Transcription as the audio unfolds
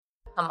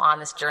come on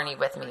this journey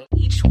with me.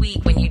 Each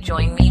week when you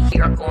join me,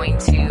 we are going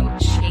to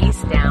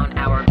chase down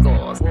our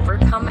goals,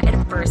 overcome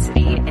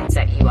adversity, and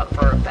set you up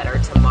for a better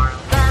tomorrow.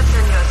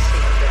 Fasten your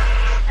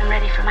seatbelt. I'm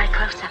ready for my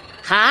close-up.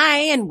 Hi,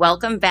 and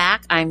welcome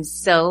back. I'm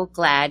so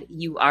glad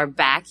you are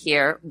back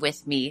here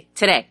with me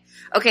today.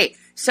 Okay,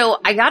 so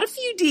I got a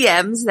few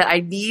DMs that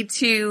I need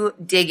to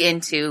dig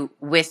into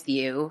with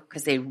you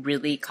because they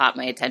really caught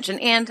my attention,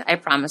 and I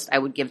promised I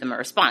would give them a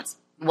response.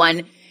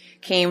 One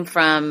came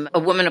from a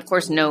woman, of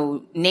course,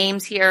 no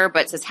names here,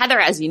 but says, Heather,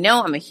 as you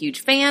know, I'm a huge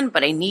fan,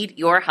 but I need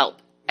your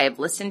help. I have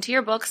listened to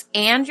your books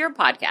and your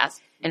podcast.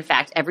 In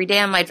fact, every day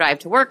on my drive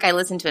to work, I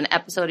listen to an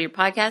episode of your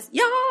podcast,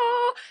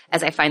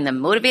 as I find them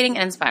motivating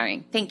and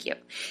inspiring. Thank you.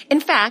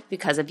 In fact,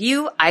 because of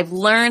you, I've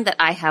learned that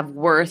I have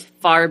worth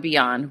far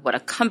beyond what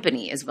a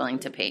company is willing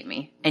to pay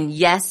me. And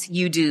yes,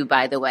 you do,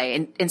 by the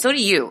way. And so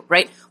do you,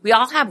 right? We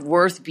all have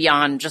worth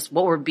beyond just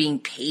what we're being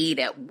paid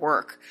at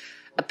work.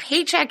 A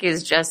paycheck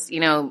is just,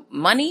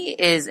 money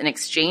is an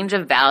exchange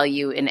of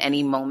value in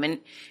any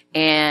moment,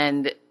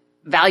 and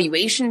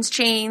valuations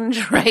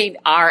change, right?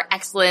 Our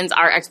excellence,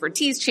 our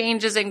expertise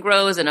changes and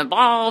grows and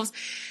evolves.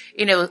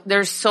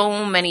 There's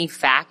so many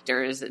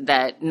factors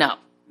that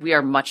we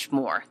are much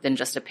more than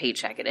just a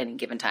paycheck at any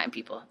given time,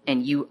 people.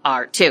 And you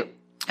are too.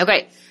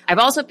 Okay. I've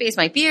also faced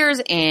my fears,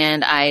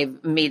 and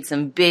I've made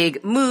some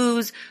big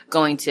moves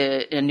going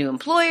to a new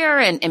employer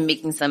and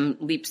making some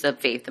leaps of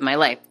faith in my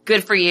life.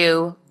 Good for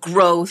you.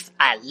 Growth.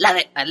 I love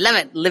it. I love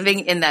it.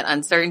 Living in that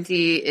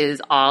uncertainty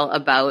is all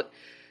about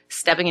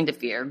stepping into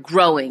fear,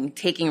 growing,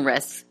 taking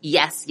risks.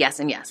 Yes, yes,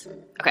 and yes.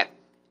 Okay.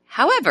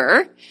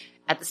 However,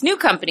 at this new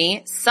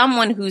company,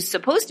 someone who's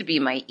supposed to be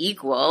my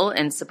equal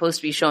and supposed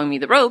to be showing me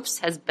the ropes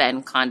has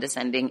been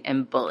condescending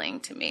and bullying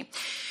to me.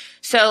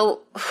 So,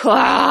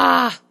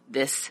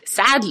 this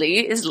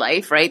sadly is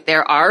life, right?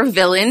 There are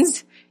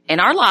villains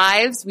in our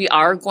lives. We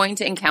are going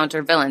to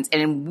encounter villains,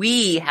 and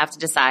we have to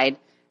decide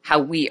how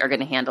we are going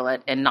to handle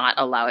it and not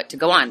allow it to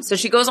go on. So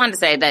she goes on to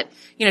say that,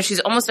 she's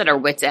almost at her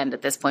wit's end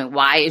at this point.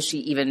 Why is she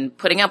even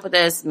putting up with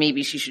this?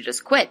 Maybe she should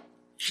just quit.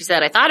 She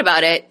said, I thought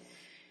about it,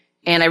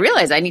 and I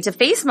realized I need to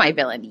face my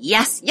villain.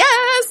 Yes,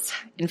 yes.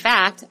 In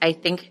fact, I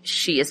think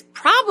she is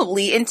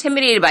probably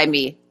intimidated by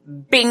me.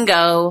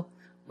 Bingo.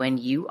 When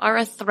you are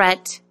a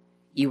threat,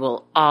 you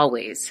will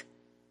always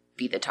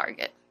be the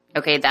target.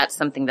 Okay, that's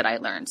something that I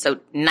learned.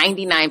 So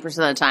 99% of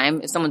the time,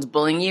 if someone's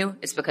bullying you,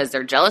 it's because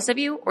they're jealous of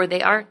you or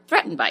they are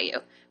threatened by you.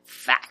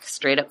 Facts,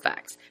 straight up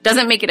facts.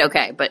 Doesn't make it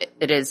okay, but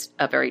it is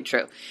very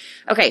true.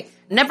 Okay,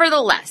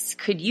 nevertheless,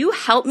 could you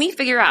help me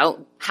figure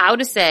out how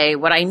to say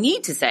what I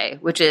need to say,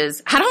 which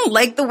is, I don't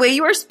like the way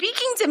you are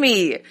speaking to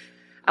me.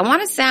 I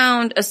want to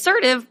sound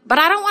assertive, but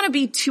I don't want to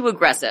be too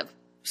aggressive.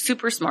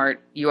 Super smart.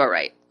 You are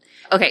right.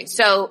 Okay,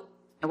 so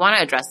I want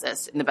to address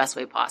this in the best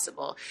way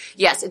possible.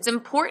 Yes, it's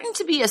important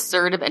to be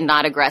assertive and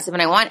not aggressive,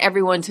 and I want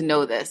everyone to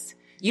know this.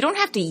 You don't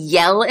have to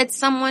yell at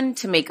someone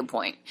to make a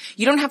point.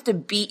 You don't have to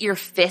beat your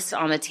fists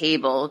on the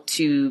table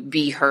to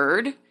be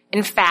heard.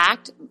 In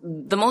fact,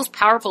 the most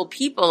powerful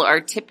people are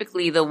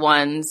typically the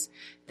ones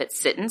that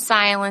sit in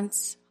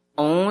silence,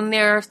 own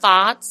their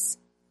thoughts,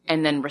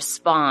 and then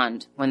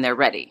respond when they're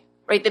ready.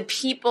 Right? The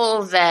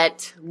people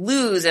that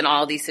lose in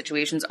all these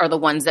situations are the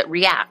ones that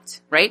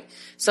react, right?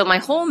 So my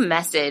whole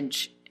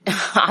message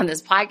on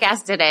this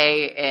podcast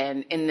today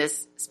and in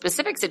this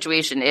specific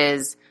situation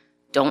is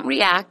don't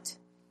react,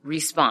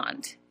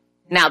 respond.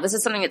 Now, this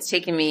is something that's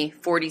taken me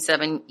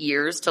 47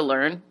 years to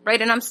learn, right?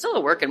 And I'm still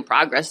a work in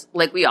progress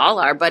like we all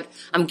are, but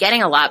I'm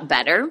getting a lot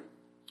better.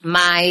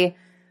 My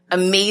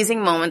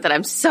amazing moment that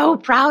I'm so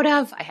proud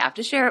of, I have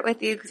to share it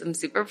with you because I'm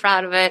super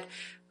proud of it.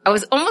 I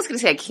was almost going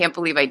to say I can't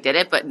believe I did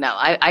it, but no,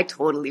 I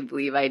totally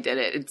believe I did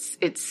it.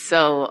 It's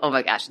so, oh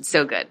my gosh, it's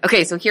so good.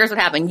 Okay, so here's what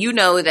happened. You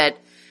know that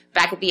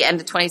back at the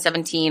end of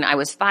 2017, I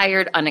was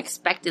fired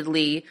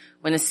unexpectedly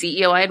when the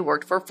CEO I had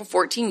worked for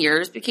 14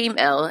 years became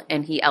ill,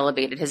 and he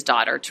elevated his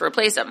daughter to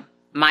replace him.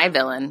 My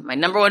villain, my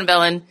number one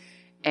villain,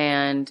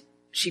 and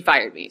she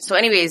fired me. So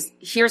anyways,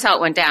 here's how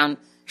it went down.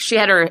 She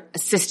had her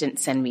assistant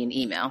send me an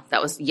email.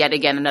 That was yet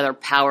again another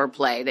power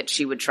play that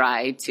she would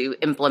try to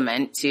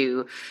implement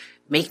to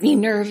make me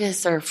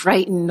nervous or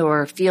frightened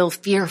or feel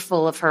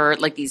fearful of her,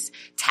 like these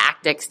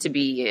tactics to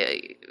be,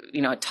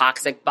 a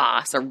toxic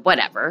boss or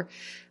whatever.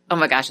 Oh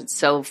my gosh, it's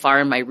so far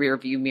in my rear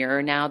view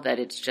mirror now that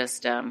it's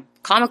just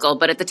comical.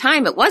 But at the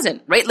time, it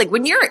wasn't, right? Like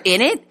when you're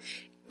in it,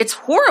 it's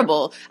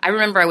horrible. I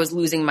remember I was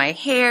losing my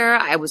hair.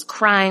 I was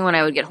crying when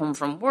I would get home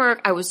from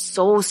work. I was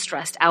so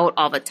stressed out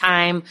all the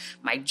time.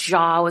 My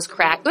jaw was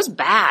cracked. It was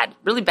bad,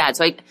 really bad.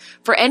 So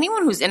for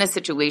anyone who's in a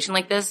situation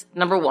like this,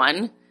 number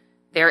one,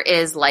 there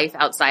is life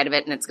outside of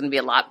it, and it's going to be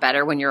a lot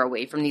better when you're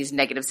away from these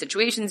negative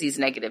situations, these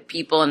negative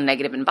people, and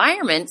negative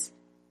environments.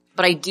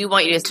 But I do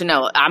want you to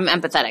know I'm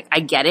empathetic. I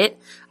get it.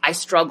 I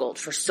struggled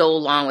for so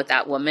long with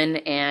that woman,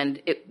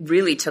 and it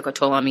really took a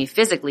toll on me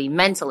physically,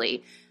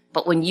 mentally.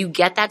 But when you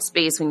get that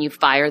space, when you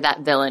fire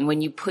that villain,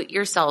 when you put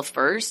yourself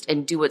first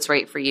and do what's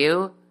right for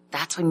you,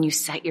 that's when you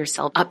set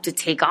yourself up to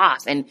take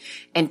off and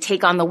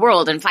take on the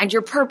world and find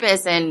your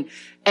purpose and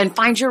and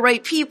find your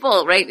right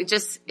people, right?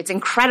 It's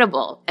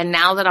incredible. And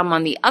now that I'm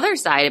on the other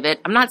side of it,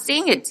 I'm not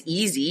saying it's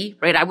easy,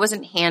 right? I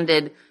wasn't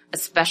handed a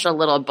special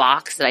little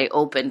box that I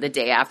opened the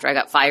day after I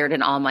got fired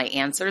and all my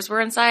answers were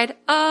inside.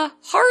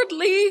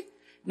 Hardly.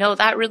 No,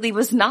 that really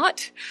was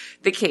not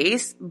the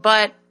case.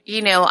 But,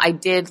 I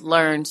did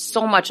learn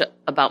so much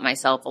about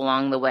myself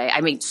along the way.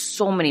 I made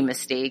so many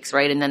mistakes,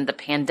 right? And then the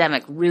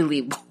pandemic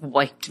really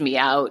wiped me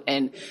out.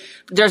 And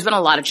there's been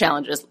a lot of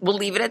challenges. We'll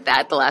leave it at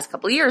that the last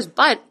couple of years.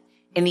 But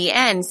in the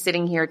end,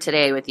 sitting here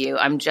today with you,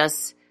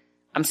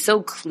 I'm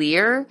so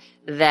clear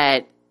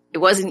that it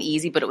wasn't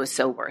easy, but it was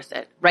so worth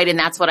it, right? And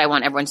that's what I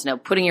want everyone to know.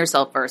 Putting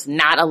yourself first,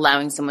 not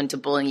allowing someone to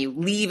bully you,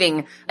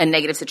 leaving a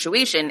negative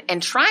situation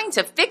and trying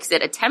to fix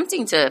it,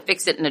 attempting to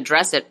fix it and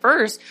address it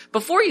first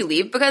before you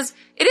leave, because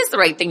it is the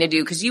right thing to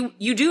do, because you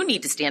do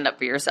need to stand up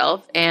for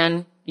yourself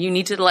and you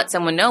need to let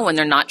someone know when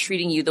they're not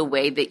treating you the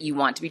way that you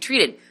want to be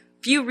treated.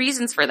 Few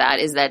reasons for that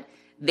is that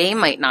they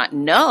might not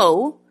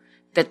know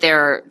that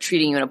they're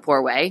treating you in a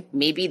poor way.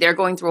 Maybe they're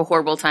going through a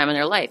horrible time in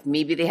their life.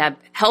 Maybe they have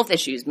health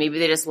issues. Maybe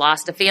they just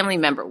lost a family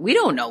member. We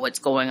don't know what's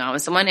going on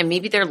with someone. And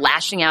maybe they're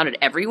lashing out at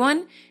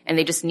everyone and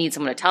they just need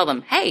someone to tell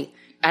them, hey,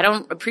 I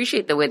don't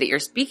appreciate the way that you're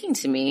speaking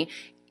to me.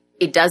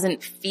 It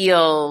doesn't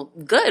feel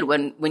good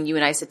when you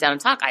and I sit down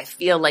and talk. I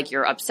feel like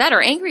you're upset or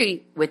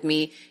angry with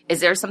me. Is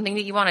there something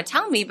that you want to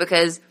tell me?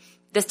 Because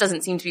this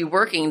doesn't seem to be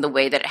working the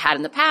way that it had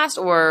in the past,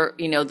 or,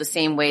 the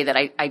same way that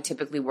I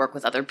typically work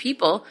with other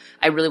people.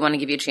 I really want to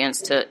give you a chance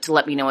to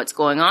let me know what's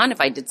going on.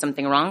 If I did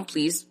something wrong,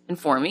 please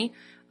inform me.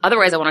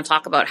 Otherwise, I want to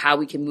talk about how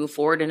we can move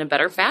forward in a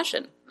better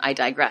fashion. I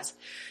digress.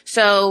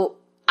 So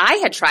I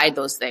had tried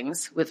those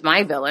things with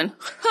my villain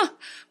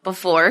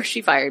before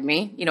she fired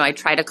me. I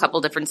tried a couple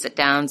different sit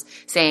downs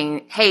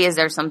saying, hey, is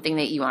there something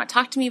that you want to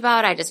talk to me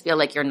about? I just feel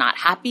like you're not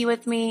happy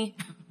with me.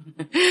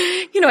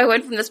 I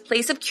went from this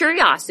place of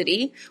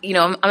curiosity.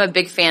 I'm a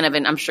big fan of it.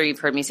 And I'm sure you've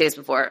heard me say this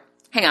before.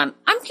 Hang on.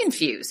 I'm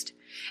confused.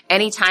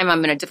 Anytime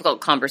I'm in a difficult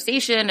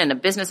conversation in a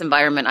business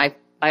environment,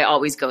 I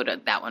always go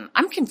to that one.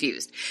 I'm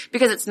confused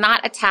because it's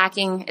not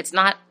attacking. It's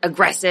not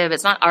aggressive.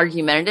 It's not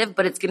argumentative,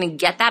 but it's going to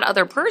get that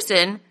other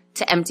person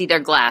to empty their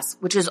glass,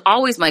 which is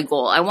always my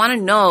goal. I want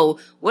to know,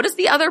 what is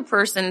the other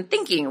person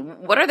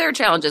thinking? What are their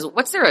challenges?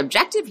 What's their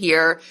objective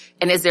here?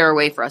 And is there a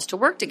way for us to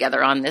work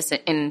together on this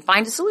and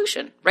find a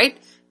solution, right?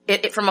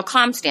 From a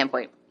calm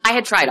standpoint, I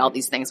had tried all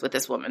these things with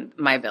this woman,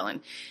 my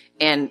villain,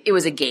 and it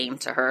was a game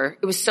to her.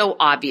 It was so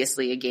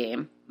obviously a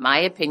game. My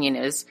opinion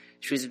is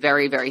she was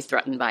very, very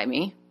threatened by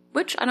me,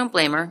 which I don't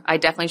blame her. I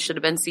definitely should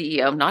have been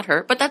CEO, not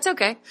her, but that's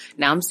okay.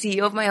 Now I'm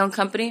CEO of my own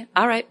company.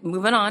 All right,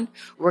 moving on.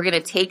 We're going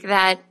to take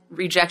that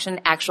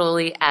rejection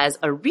actually as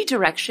a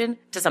redirection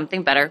to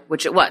something better,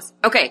 which it was.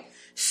 Okay,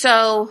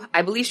 so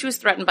I believe she was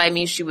threatened by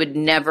me. She would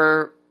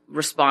never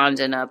respond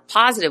in a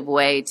positive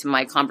way to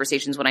my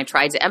conversations when I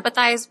tried to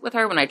empathize with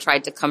her, when I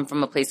tried to come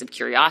from a place of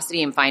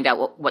curiosity and find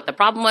out what the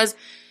problem was.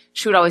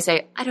 She would always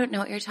say, I don't know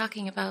what you're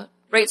talking about.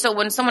 Right? So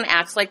when someone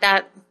acts like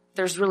that,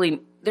 there's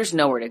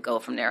nowhere to go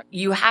from there.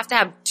 You have to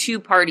have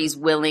two parties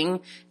willing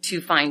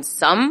to find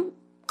some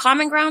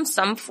common ground,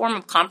 some form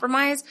of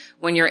compromise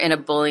when you're in a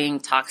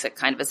bullying, toxic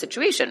kind of a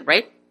situation,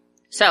 right?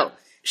 So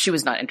she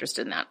was not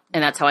interested in that.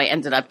 And that's how I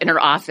ended up in her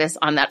office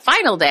on that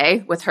final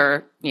day with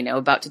her,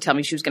 about to tell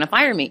me she was going to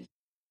fire me.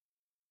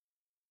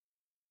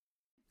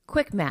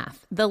 Quick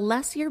math. The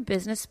less your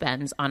business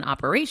spends on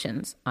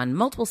operations, on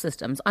multiple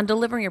systems, on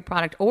delivering your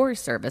product or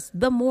service,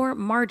 the more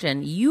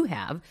margin you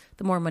have,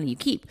 the more money you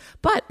keep.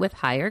 But with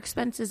higher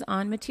expenses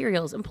on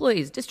materials,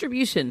 employees,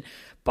 distribution,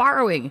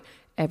 borrowing,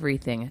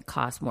 everything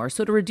costs more.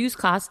 So to reduce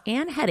costs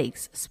and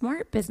headaches,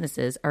 smart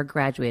businesses are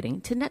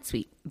graduating to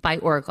NetSuite by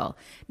Oracle.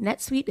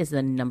 NetSuite is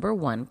the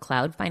 #1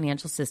 cloud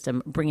financial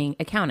system, bringing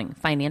accounting,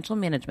 financial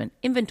management,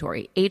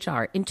 inventory,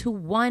 HR into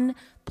one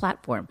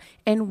platform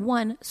and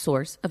one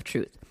source of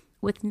truth.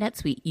 With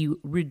NetSuite, you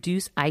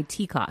reduce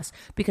IT costs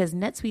because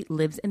NetSuite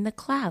lives in the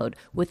cloud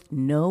with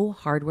no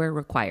hardware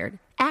required,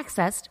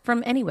 accessed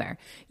from anywhere.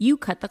 You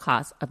cut the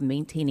cost of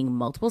maintaining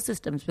multiple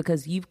systems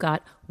because you've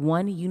got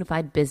one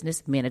unified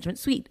business management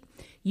suite.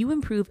 You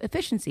improve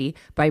efficiency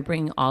by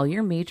bringing all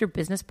your major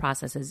business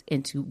processes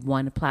into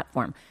one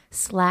platform,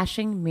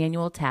 slashing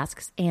manual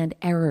tasks and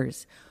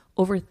errors.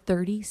 Over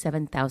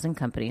 37,000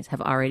 companies have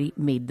already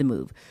made the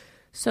move.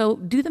 So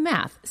do the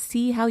math.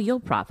 See how you'll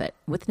profit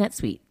with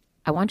NetSuite.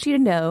 I want you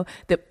to know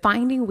that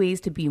finding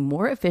ways to be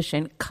more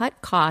efficient,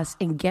 cut costs,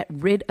 and get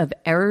rid of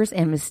errors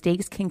and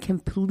mistakes can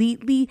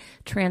completely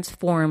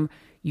transform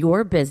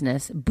your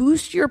business,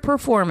 boost your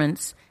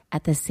performance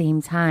at the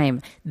same time.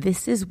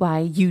 This is why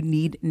you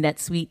need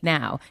NetSuite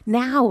now.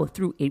 Now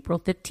through April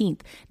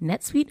 15th,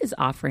 NetSuite is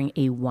offering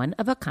a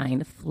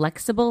one-of-a-kind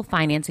flexible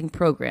financing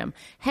program.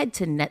 Head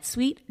to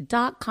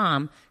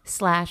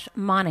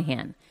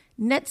netsuite.com/Monahan.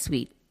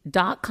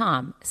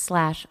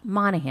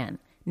 netsuite.com/Monahan.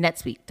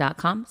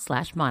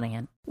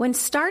 netsuite.com/Monahan. When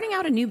starting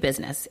out a new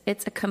business,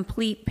 it's a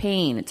complete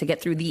pain to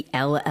get through the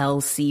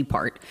LLC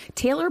part.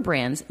 Tailor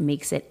Brands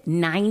makes it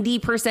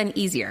 90%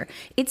 easier.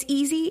 It's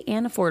easy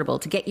and affordable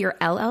to get your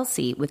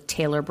LLC with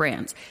Tailor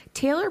Brands.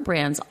 Tailor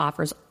Brands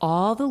offers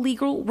all the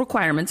legal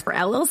requirements for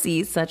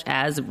LLCs, such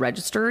as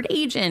registered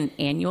agent,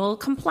 annual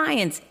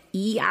compliance,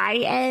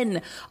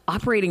 EIN,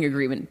 operating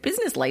agreement,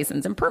 business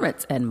license, and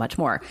permits, and much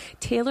more.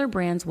 Tailor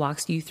Brands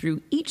walks you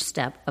through each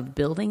step of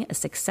building a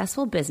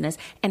successful business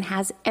and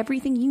has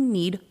everything you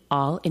need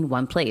all in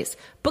one place.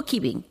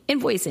 Bookkeeping,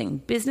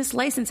 invoicing, business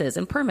licenses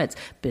and permits,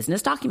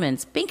 business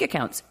documents, bank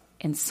accounts,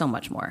 and so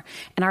much more.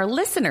 And our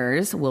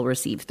listeners will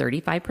receive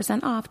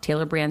 35% off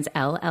Tailor Brands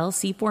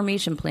LLC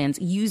formation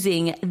plans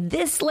using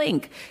this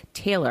link,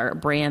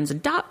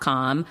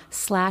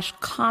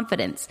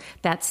 tailorbrands.com/confidence.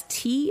 That's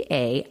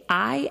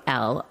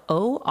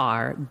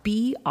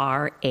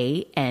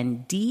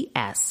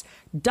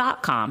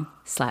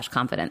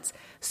TAILORBRANDS.com/confidence.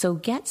 So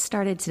get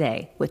started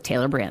today with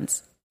Tailor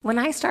Brands. When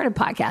I started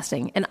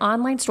podcasting, an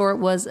online store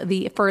was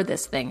the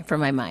furthest thing from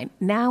my mind.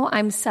 Now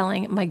I'm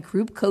selling my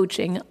group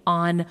coaching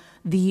on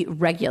the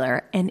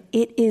regular, and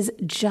it is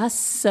just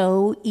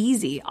so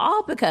easy,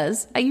 all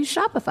because I use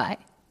Shopify.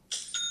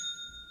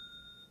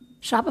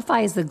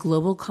 Shopify is the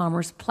global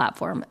commerce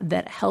platform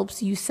that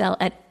helps you sell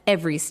at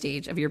every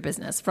stage of your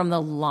business, from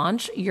the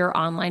launch your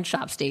online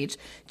shop stage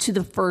to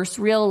the first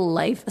real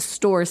life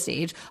store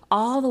stage,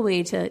 all the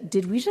way to,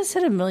 did we just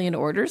hit 1 million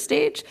orders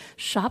stage?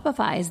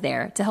 Shopify is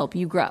there to help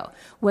you grow.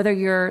 Whether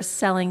you're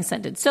selling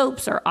scented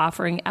soaps or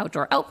offering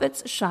outdoor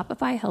outfits,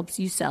 Shopify helps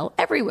you sell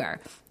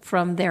everywhere.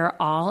 From their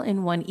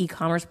all-in-one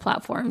e-commerce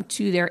platform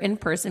to their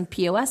in-person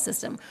POS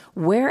system,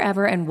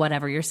 wherever and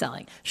whatever you're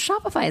selling,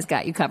 Shopify has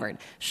got you covered.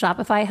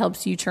 Shopify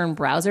helps you turn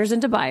browsers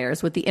into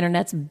buyers with the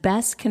internet's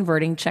best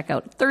converting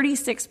checkout,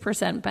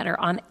 36% better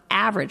on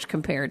average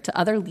compared to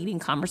other leading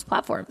commerce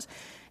platforms,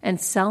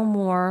 and sell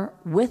more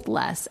with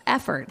less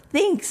effort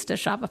thanks to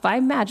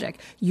Shopify Magic,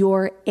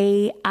 your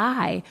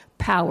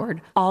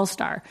AI-powered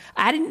all-star.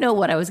 I didn't know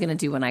what I was going to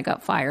do when I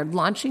got fired.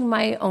 Launching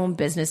my own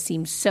business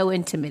seemed so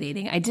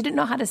intimidating. I didn't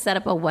know how to set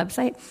up a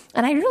website,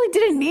 and I really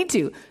didn't need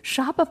to.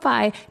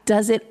 Shopify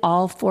does it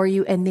all for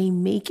you, and they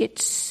make it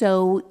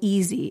so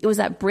easy. It was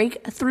that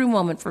breakthrough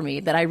moment for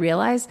me that I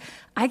realized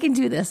I can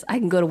do this. I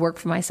can go to work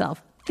for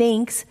myself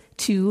thanks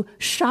to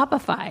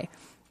Shopify.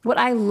 What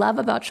I love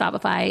about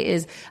Shopify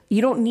is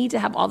you don't need to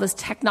have all this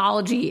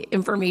technology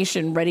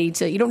information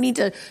you don't need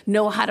to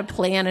know how to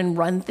plan and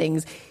run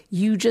things.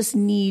 You just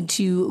need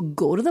to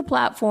go to the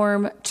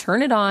platform,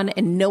 turn it on,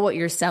 and know what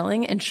you're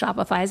selling, and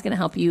Shopify is going to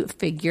help you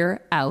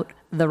figure out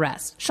the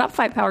rest.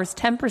 Shopify powers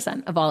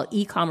 10% of all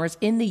e-commerce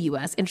in the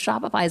U.S., and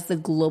Shopify is the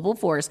global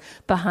force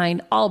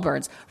behind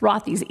Allbirds,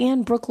 Rothy's,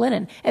 and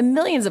Brooklinen, and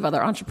millions of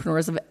other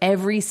entrepreneurs of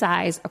every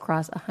size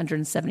across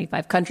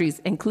 175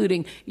 countries,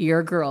 including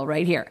your girl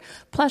right here.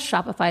 Plus,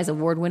 Shopify's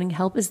award-winning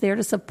help is there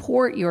to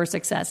support your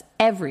success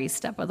every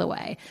step of the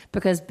way,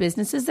 because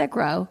businesses that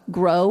grow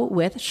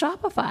with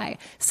Shopify.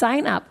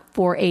 Sign up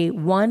for a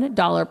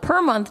 $1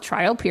 per month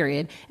trial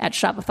period at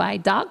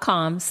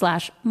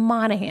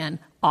shopify.com/Monahan,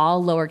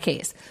 all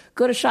lowercase.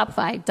 Go to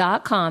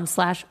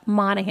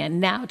shopify.com/Monahan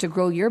now to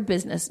grow your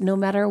business no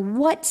matter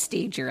what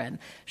stage you're in.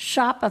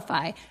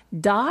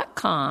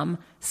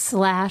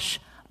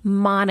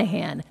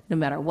 Shopify.com/Monahan. No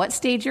matter what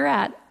stage you're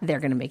at, they're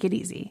going to make it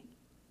easy.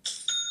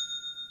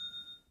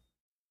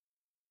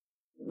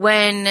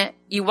 When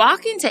you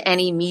walk into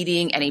any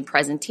meeting, any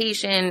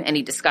presentation,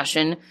 any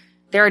discussion,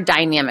 there are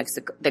dynamics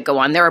that go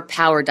on. There are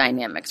power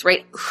dynamics,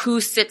 right? Who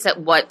sits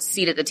at what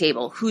seat at the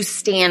table? Who's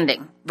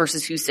standing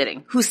versus who's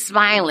sitting? Who's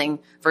smiling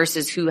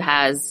versus who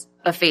has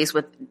a face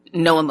with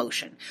no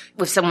emotion?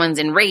 If someone's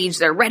enraged,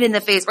 they're red in the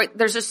face, right?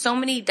 There's just so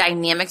many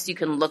dynamics you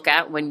can look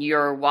at when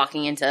you're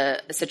walking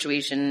into a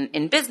situation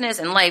in business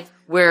and life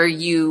where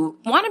you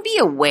want to be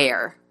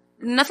aware.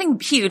 Nothing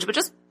huge, but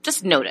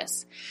just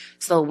notice.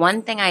 So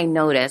one thing I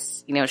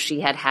noticed,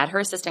 she had her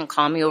assistant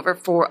call me over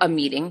for a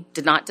meeting,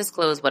 did not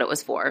disclose what it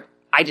was for.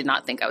 I did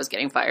not think I was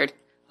getting fired.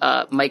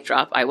 Mic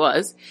drop, I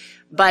was.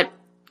 But,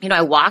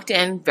 I walked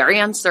in very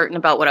uncertain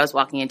about what I was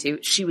walking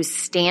into. She was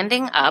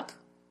standing up,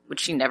 which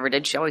she never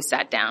did. She always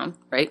sat down,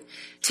 right?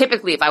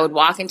 Typically, if I would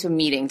walk into a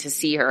meeting to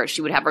see her,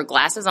 she would have her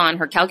glasses on,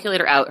 her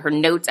calculator out, her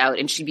notes out,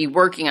 and she'd be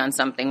working on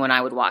something when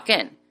I would walk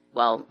in.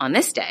 Well, on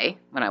this day,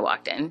 when I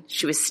walked in,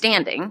 she was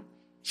standing,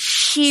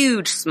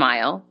 huge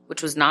smile,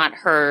 which was not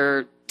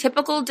her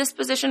typical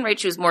disposition, right?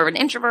 She was more of an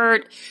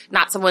introvert,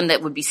 not someone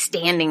that would be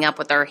standing up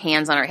with her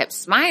hands on her hips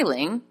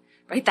smiling,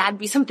 right? That'd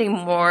be something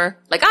more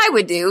like I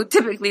would do.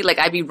 Typically, like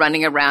I'd be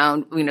running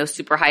around,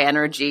 super high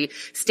energy,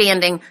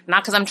 standing,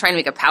 not because I'm trying to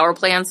make a power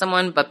play on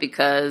someone, but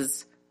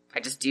because I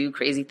just do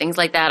crazy things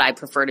like that. I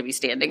prefer to be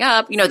standing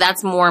up.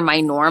 That's more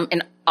my norm,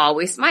 and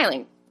always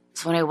smiling.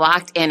 So when I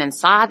walked in and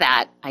saw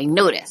that, I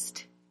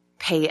noticed.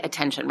 Pay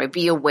attention, right?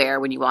 Be aware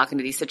when you walk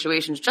into these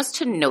situations, just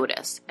to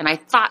notice. And I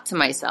thought to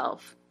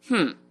myself,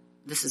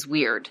 this is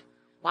weird.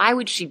 Why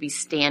would she be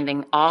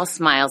standing all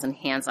smiles and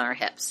hands on her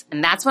hips?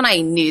 And that's when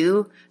I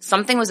knew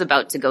something was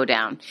about to go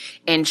down.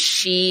 And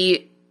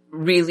she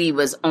really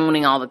was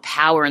owning all the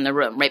power in the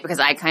room, right? Because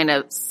I kind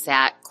of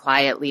sat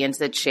quietly into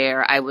the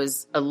chair. I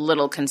was a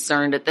little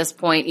concerned at this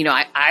point. You know,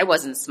 I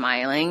wasn't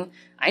smiling.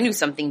 I knew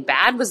something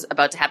bad was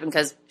about to happen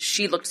because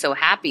she looked so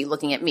happy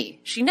looking at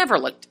me. She never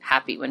looked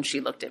happy when she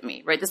looked at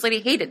me, right? This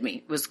lady hated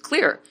me. It was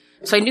clear.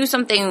 So I knew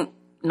something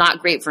not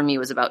great for me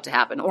was about to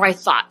happen, or I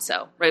thought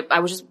so, right? I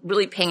was just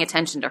really paying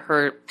attention to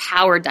her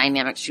power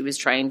dynamic she was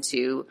trying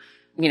to,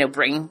 you know,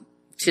 bring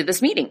to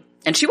this meeting.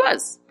 And she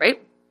was, right?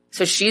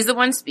 So she's the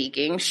one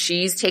speaking.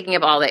 She's taking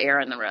up all the air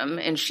in the room,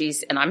 and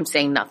I'm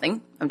saying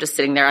nothing. I'm just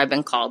sitting there. I've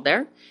been called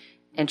there.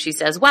 And she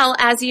says, well,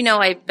 as you know,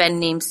 I've been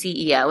named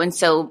CEO, and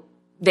so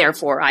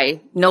therefore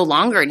I no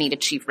longer need a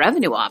chief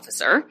revenue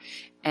officer,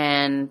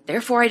 and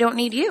therefore I don't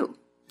need you.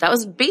 That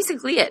was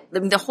basically it.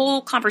 The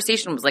whole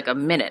conversation was like a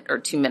minute or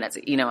 2 minutes.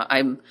 You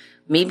know,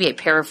 maybe I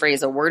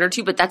paraphrase a word or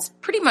two, but that's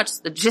pretty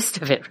much the gist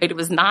of it, right? There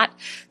was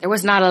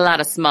not a lot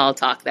of small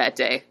talk that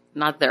day.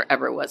 Not that there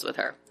ever was with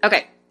her.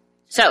 Okay.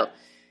 So,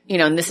 you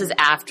know, and this is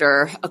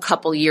after a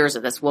couple years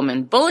of this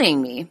woman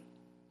bullying me.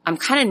 I'm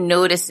kind of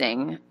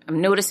noticing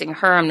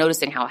her. I'm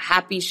noticing how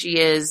happy she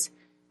is.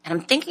 And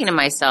I'm thinking to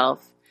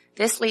myself,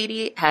 this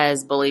lady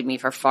has bullied me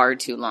for far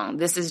too long.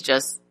 This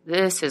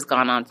has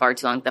gone on far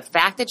too long. The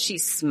fact that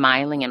she's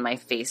smiling in my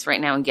face right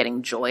now and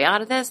getting joy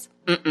out of this,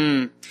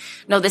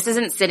 no, this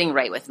isn't sitting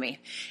right with me.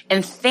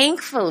 And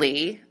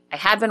thankfully, I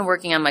had been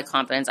working on my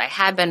confidence. I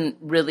had been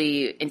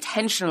really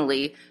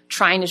intentionally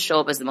trying to show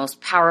up as the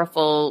most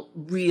powerful,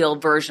 real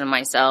version of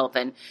myself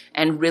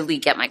and really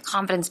get my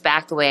confidence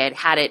back the way I'd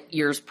had it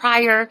years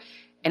prior.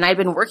 And I'd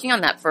been working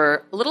on that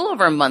for a little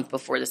over a month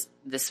before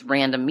this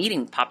random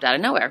meeting popped out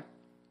of nowhere.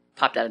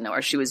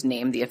 She was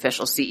named the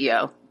official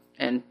CEO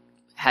and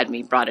had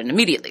me brought in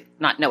immediately,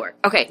 not nowhere.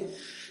 Okay.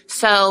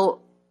 So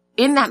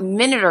in that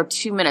minute or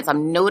 2 minutes,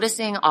 I'm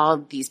noticing all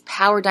these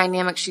power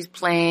dynamics she's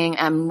playing.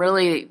 I'm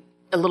really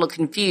a little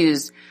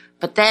confused,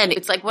 but then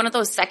it's like one of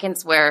those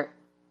seconds where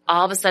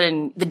all of a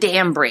sudden the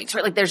dam breaks,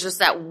 right? Like there's just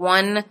that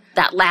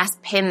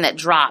last pin that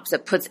drops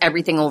that puts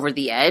everything over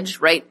the edge,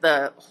 right?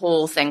 The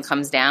whole thing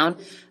comes down.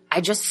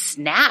 I just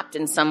snapped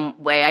in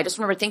some way. I just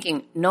remember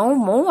thinking, no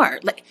more,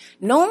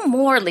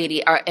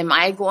 lady. Am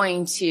I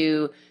going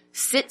to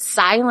sit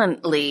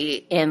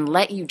silently and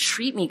let you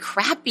treat me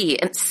crappy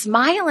and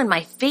smile in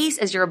my face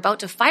as you're about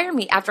to fire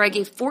me after I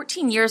gave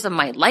 14 years of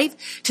my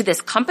life to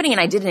this company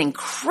and I did an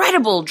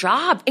incredible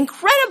job.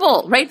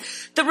 Incredible, right?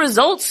 The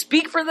results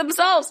speak for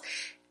themselves.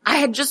 I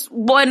had just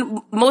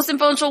won most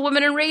influential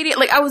woman in radio.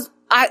 Like I was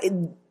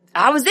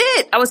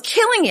it. I was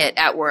killing it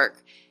at work.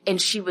 And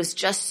she was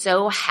just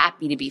so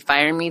happy to be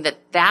firing me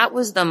that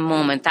was the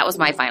moment. That was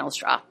my final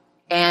straw.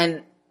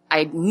 And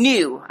I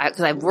knew,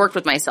 because I've worked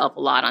with myself a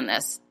lot on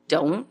this,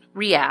 don't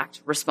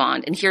react,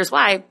 respond. And here's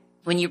why.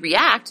 When you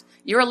react,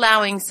 you're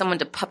allowing someone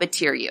to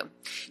puppeteer you.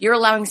 You're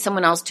allowing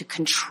someone else to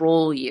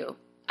control you.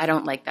 I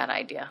don't like that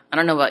idea. I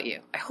don't know about you.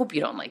 I hope you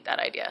don't like that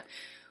idea.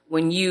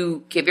 When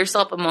you give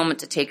yourself a moment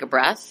to take a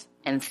breath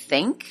and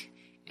think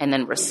and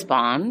then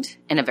respond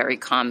in a very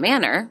calm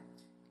manner,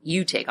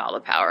 you take all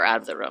the power out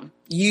of the room.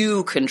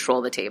 You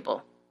control the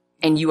table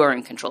and you are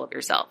in control of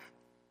yourself,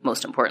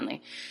 most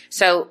importantly.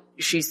 So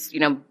she's,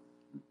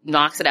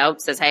 knocks it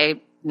out, says,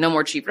 hey, no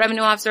more chief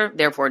revenue officer,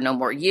 therefore no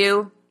more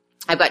you.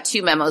 I've got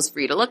 2 memos for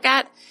you to look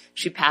at.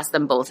 She passed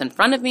them both in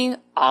front of me,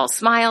 all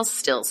smiles,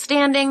 still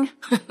standing.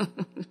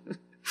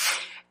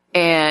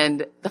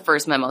 And the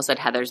first memo said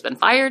Heather's been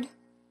fired.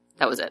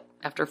 That was it.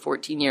 After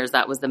 14 years,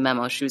 that was the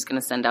memo she was going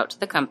to send out to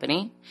the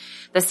company.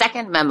 The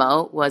second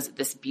memo was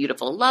this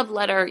beautiful love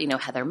letter.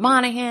 Heather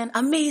Monahan,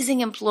 amazing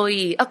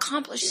employee,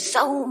 accomplished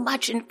so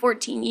much in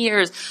 14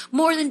 years,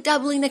 more than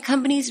doubling the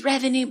company's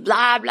revenue,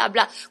 blah, blah,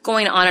 blah,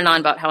 going on and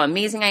on about how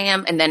amazing I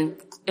am. And then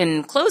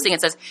in closing,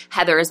 it says,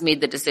 Heather has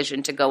made the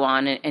decision to go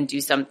on and do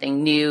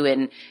something new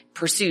and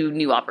pursue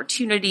new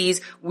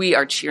opportunities. We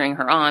are cheering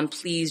her on.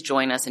 Please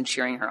join us in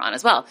cheering her on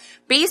as well.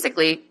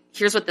 Basically,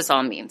 here's what this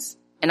all means.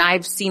 And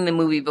I've seen the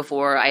movie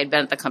before. I had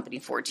been at the company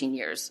 14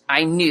 years.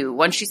 I knew,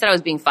 once she said I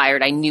was being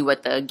fired, I knew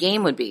what the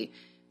game would be.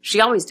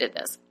 She always did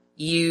this.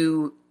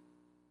 You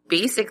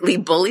basically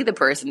bully the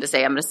person to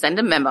say, I'm going to send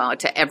a memo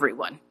out to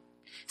everyone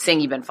saying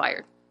you've been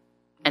fired.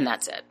 And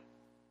that's it.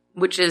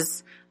 Which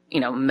is,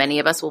 many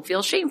of us will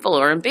feel shameful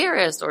or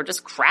embarrassed or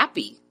just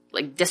crappy,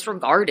 like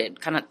disregarded,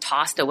 kind of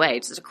tossed away.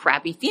 It's just a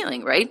crappy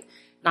feeling, right?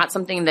 Not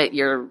something that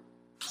you're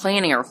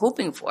planning or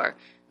hoping for.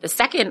 The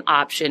second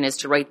option is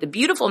to write the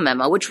beautiful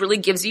memo, which really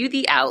gives you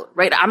the out,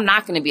 right? I'm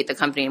not going to be at the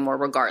company anymore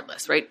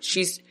regardless, right?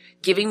 She's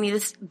giving me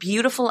this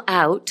beautiful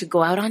out to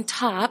go out on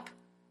top.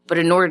 But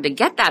in order to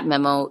get that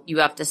memo, you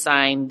have to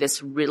sign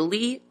this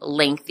really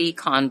lengthy,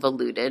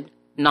 convoluted,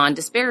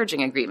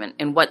 non-disparaging agreement.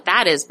 And what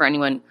that is, for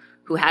anyone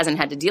who hasn't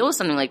had to deal with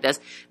something like this,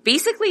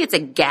 basically it's a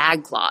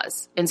gag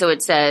clause. And so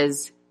it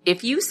says,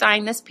 if you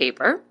sign this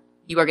paper,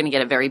 you are going to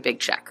get a very big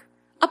check.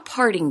 A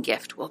parting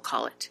gift, we'll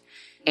call it.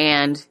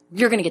 And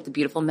you're going to get the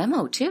beautiful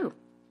memo too.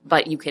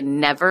 but you can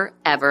never,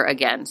 ever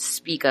again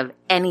speak of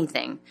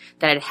anything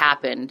that had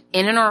happened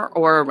in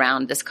or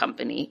around this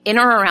company, in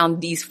or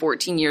around these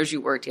 14 years you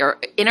worked here,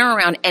 in or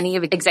around any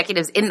of the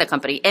executives in the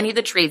company, any of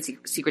the trade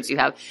secrets you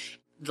have.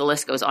 The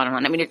list goes on and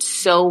on. I mean, it's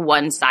so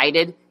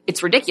one-sided.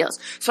 It's ridiculous.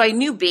 So I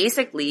knew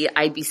basically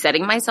I'd be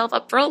setting myself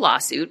up for a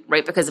lawsuit,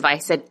 right? Because if I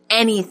said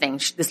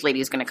anything, this lady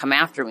is going to come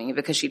after me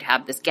because she'd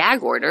have this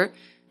gag order.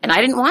 And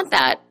I didn't want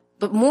that.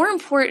 But more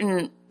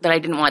important that I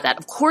didn't want that.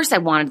 Of course I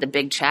wanted the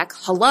big check.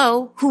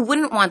 Hello? Who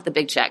wouldn't want the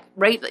big check,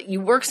 right?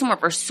 You work somewhere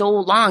for so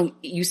long,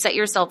 you set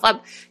yourself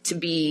up to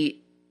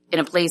be in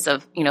a place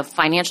of,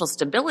 financial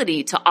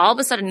stability to all of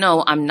a sudden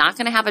know I'm not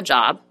going to have a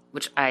job,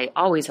 which I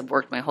always have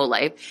worked my whole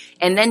life.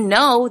 And then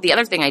no, the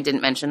other thing I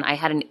didn't mention, I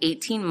had an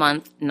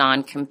 18-month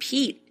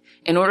non-compete.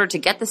 In order to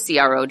get the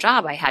CRO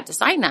job, I had to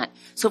sign that.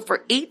 So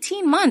for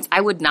 18 months, I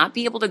would not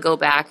be able to go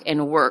back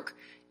and work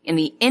in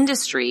the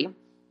industry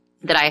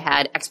that I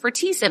had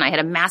expertise in. I had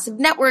a massive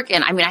network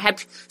in. I mean,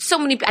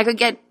 I could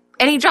get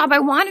any job I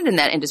wanted in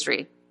that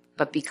industry.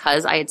 But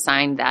because I had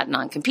signed that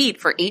non-compete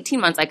for 18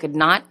 months, I could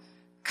not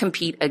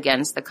compete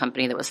against the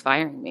company that was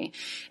firing me.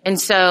 And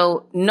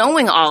so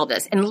knowing all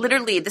this, and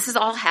literally this is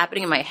all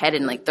happening in my head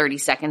in like 30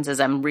 seconds as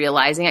I'm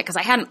realizing it, because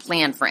I hadn't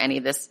planned for any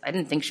of this. I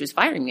didn't think she was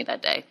firing me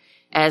that day.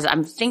 As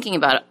I'm thinking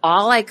about it,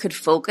 all I could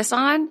focus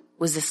on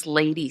was this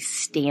lady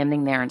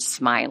standing there and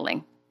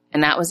smiling.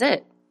 And that was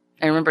it.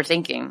 I remember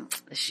thinking,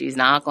 she's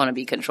not going to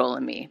be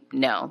controlling me.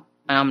 No,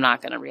 I'm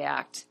not going to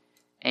react.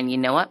 And you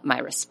know what? My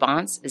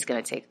response is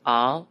going to take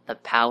all the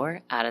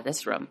power out of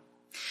this room.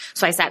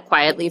 So I sat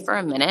quietly for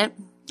a minute,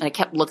 and I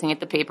kept looking at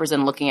the papers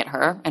and looking at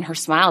her, and her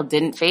smile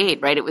didn't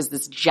fade, right? It was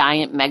this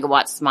giant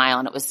megawatt smile,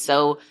 and it was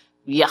so,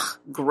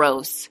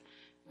 gross.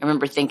 I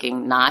remember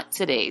thinking, not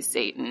today,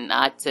 Satan,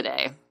 not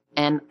today.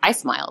 And I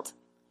smiled,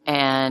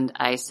 and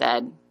I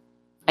said,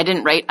 I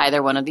didn't write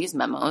either one of these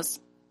memos,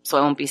 so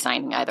I won't be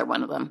signing either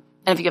one of them.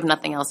 And if you have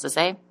nothing else to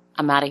say,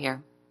 I'm out of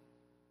here.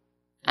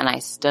 And I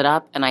stood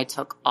up and I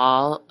took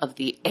all of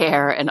the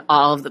air and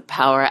all of the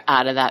power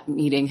out of that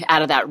meeting,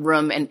 out of that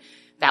room. And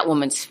that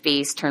woman's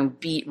face turned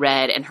beet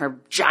red and her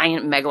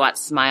giant megawatt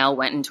smile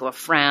went into a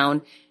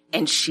frown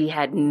and she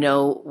had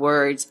no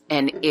words.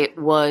 And it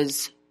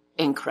was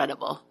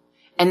incredible.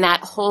 And that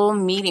whole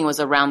meeting was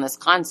around this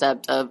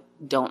concept of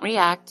don't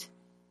react.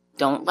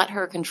 Don't let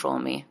her control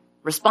me.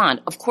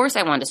 Respond. Of course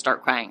I wanted to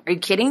start crying. Are you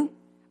kidding?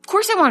 Of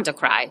course I wanted to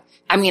cry.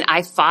 I mean,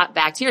 I fought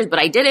back tears, but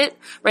I did it,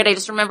 right? I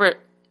just remember,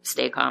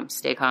 stay calm,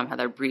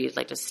 Heather, breathe,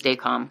 like just stay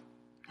calm.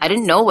 I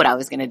didn't know what I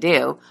was going to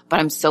do, but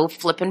I'm so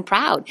flippin'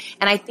 proud.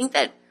 And I think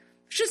that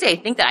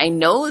I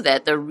know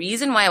that the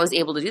reason why I was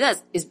able to do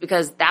that is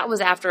because that was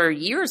after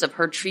years of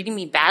her treating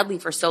me badly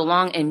for so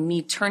long and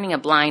me turning a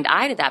blind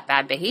eye to that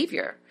bad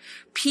behavior.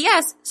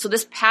 P.S. So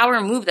this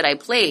power move that I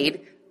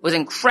played was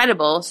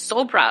incredible,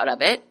 so proud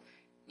of it.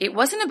 It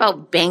wasn't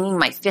about banging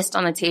my fist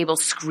on the table,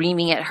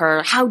 screaming at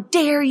her, how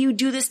dare you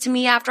do this to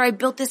me after I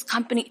built this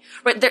company?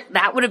 Right,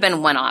 that would have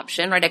been one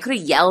option, right? I could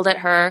have yelled at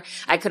her.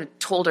 I could have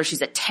told her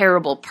she's a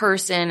terrible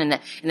person and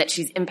that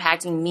she's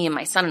impacting me and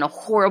my son in a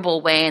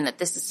horrible way and that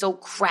this is so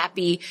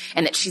crappy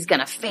and that she's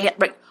gonna fail,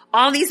 right?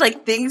 All these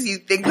like things you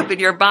think of in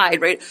your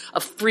mind, right?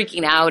 Of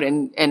freaking out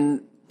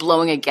and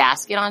blowing a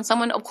gasket on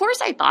someone. Of course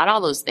I thought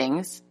all those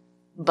things,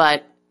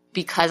 but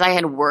because I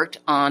had worked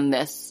on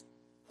this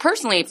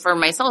personally for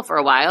myself for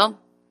a while,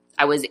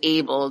 I was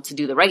able to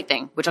do the right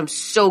thing, which I'm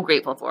so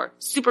grateful for.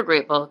 Super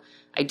grateful.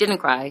 I didn't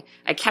cry.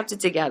 I kept it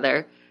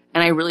together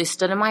and I really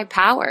stood in my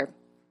power.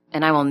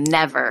 And I will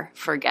never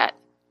forget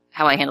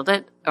how I handled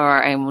it, or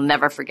I will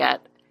never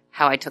forget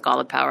how I took all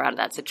the power out of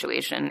that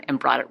situation and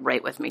brought it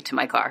right with me to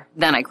my car.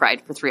 Then I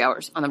cried for 3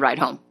 hours on the ride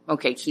home.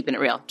 Okay, keeping it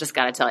real. Just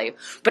gotta tell you.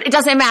 But it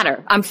doesn't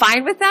matter. I'm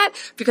fine with that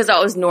because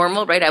that was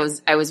normal, right? I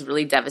was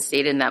really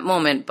devastated in that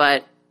moment,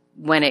 but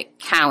when it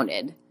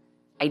counted,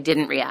 I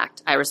didn't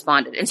react. I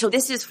responded. And so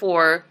this is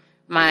for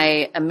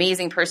my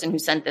amazing person who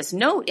sent this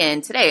note in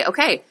today.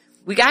 Okay,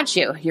 we got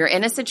you. You're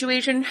in a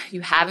situation.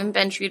 You haven't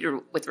been treated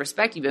with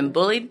respect. You've been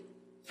bullied.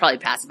 Probably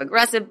passive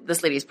aggressive.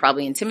 This lady is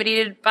probably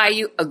intimidated by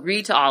you.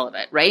 Agree to all of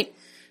it, right?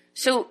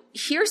 So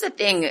here's the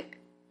thing,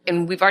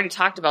 and we've already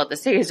talked about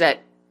this, is that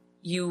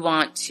you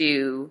want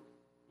to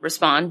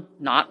respond,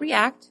 not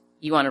react.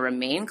 You want to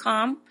remain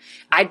calm.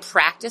 I'd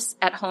practice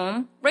at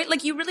home, right?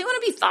 Like you really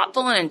want to be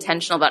thoughtful and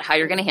intentional about how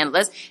you're going to handle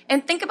this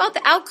and think about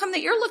the outcome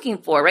that you're looking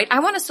for, right? I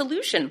want a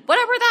solution,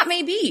 whatever that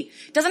may be.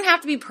 It doesn't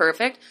have to be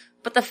perfect,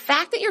 but the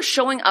fact that you're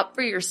showing up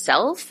for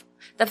yourself,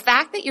 the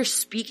fact that you're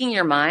speaking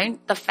your mind,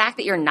 the fact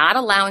that you're not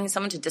allowing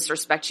someone to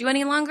disrespect you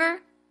any longer,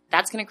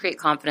 that's going to create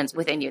confidence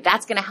within you.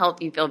 That's going to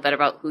help you feel better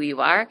about who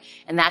you are.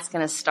 And that's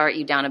going to start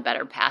you down a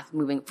better path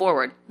moving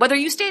forward. Whether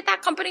you stay at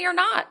that company or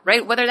not,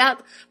 right? Whether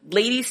that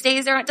lady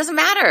stays there, it doesn't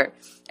matter.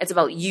 It's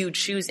about you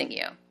choosing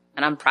you.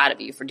 And I'm proud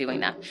of you for doing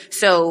that.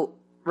 So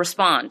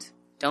respond.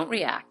 Don't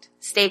react.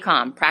 Stay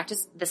calm.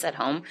 Practice this at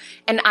home.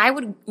 And I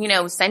would,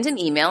 send an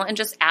email and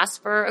just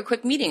ask for a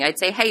quick meeting. I'd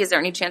say, hey, is there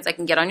any chance I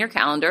can get on your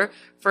calendar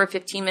for a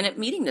 15-minute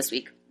meeting this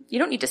week? You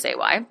don't need to say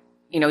why.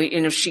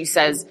 If she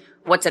says,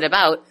 what's it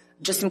about?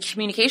 just some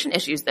communication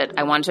issues that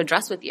I wanted to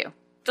address with you.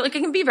 So like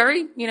it can be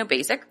very,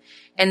 basic.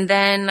 And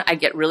then I'd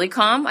get really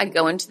calm. I'd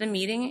go into the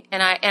meeting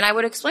and I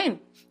would explain,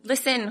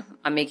 listen,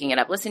 I'm making it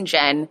up. Listen,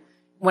 Jen,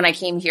 when I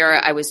came here,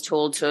 I was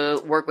told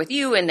to work with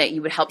you and that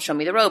you would help show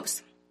me the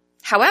ropes.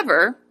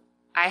 However,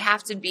 I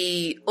have to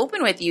be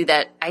open with you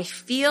that I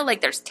feel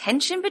like there's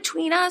tension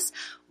between us,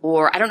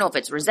 or I don't know if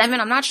it's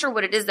resentment. I'm not sure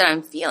what it is that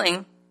I'm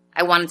feeling.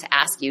 I wanted to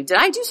ask you, did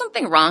I do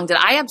something wrong? Did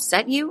I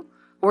upset you?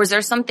 Or is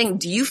there something,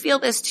 do you feel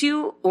this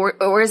too?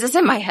 Or is this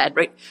in my head,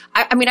 right?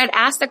 I mean, I'd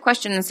ask the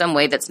question in some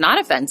way that's not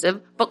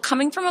offensive, but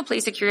coming from a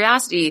place of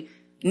curiosity,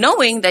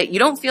 knowing that you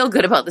don't feel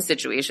good about the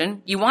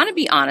situation, you want to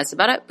be honest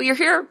about it, but you're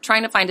here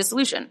trying to find a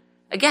solution.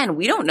 Again,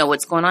 we don't know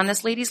what's going on in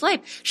this lady's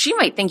life. She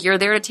might think you're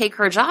there to take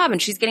her job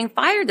and she's getting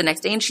fired the next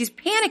day and she's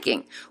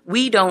panicking.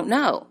 We don't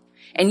know.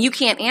 And you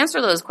can't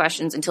answer those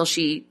questions until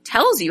she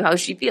tells you how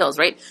she feels,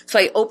 right? So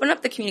I open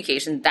up the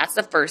communication. That's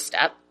the first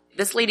step.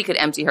 This lady could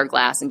empty her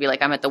glass and be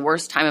like, I'm at the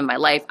worst time in my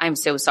life. I'm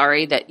so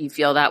sorry that you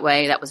feel that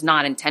way. That was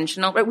not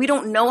intentional, right? We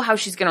don't know how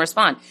she's going to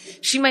respond.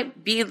 She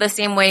might be the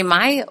same way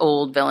my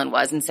old villain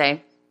was and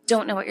say,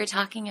 don't know what you're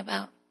talking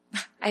about.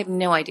 I have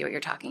no idea what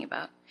you're talking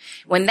about.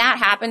 When that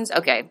happens,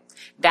 okay,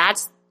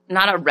 that's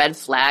not a red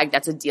flag.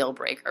 That's a deal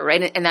breaker,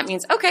 right? And that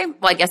means, okay,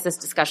 well, I guess this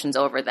discussion's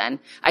over then.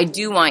 I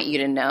do want you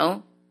to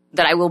know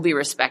that I will be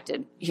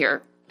respected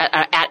here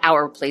at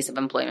our place of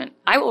employment.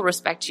 I will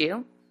respect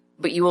you,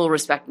 but you will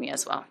respect me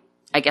as well.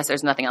 I guess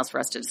there's nothing else for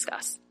us to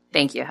discuss.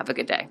 Thank you. Have a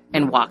good day.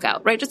 And walk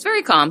out, right? Just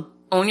very calm.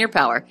 Own your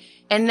power.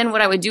 And then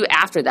what I would do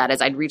after that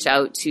is I'd reach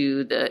out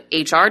to the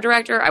HR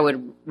director. I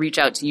would reach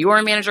out to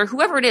your manager,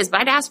 whoever it is,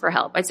 but I'd ask for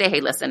help. I'd say,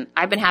 hey, listen,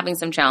 I've been having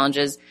some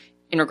challenges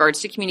in regards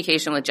to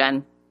communication with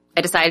Jen.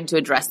 I decided to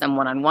address them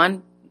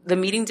one-on-one. The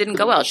meeting didn't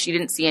go well. She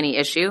didn't see any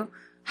issue.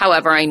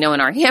 However, I know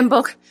in our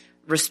handbook,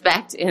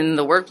 respect in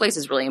the workplace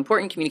is really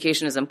important.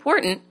 Communication is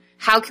important.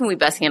 How can we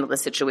best handle the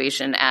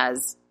situation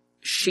as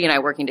she and I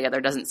working together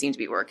doesn't seem to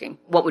be working?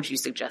 What would you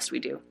suggest we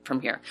do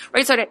from here?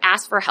 Right? So I'd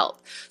ask for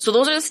help. So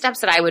those are the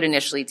steps that I would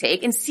initially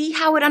take and see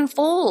how it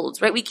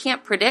unfolds, right? We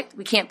can't predict.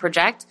 We can't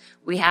project.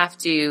 We have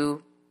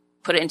to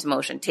put it into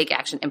motion, take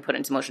action and put it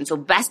into motion. So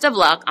best of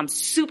luck. I'm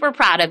super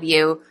proud of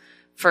you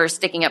for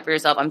sticking up for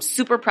yourself. I'm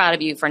super proud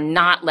of you for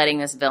not letting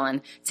this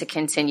villain to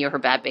continue her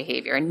bad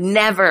behavior.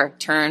 Never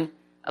turn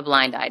a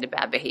blind eye to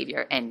bad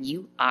behavior. And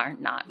you are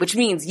not, which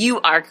means you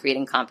are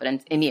creating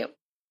confidence in you.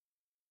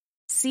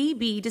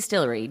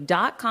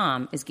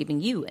 CBDistillery.com is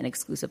giving you an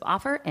exclusive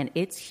offer, and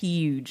it's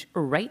huge.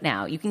 Right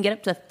now, you can get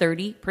up to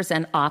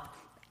 30% off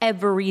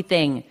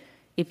everything.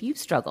 If you've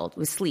struggled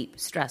with sleep,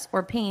 stress,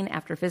 or pain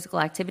after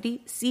physical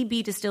activity,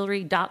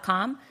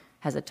 CBDistillery.com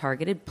has a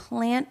targeted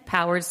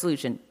plant-powered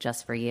solution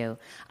just for you.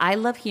 I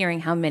love hearing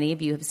how many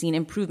of you have seen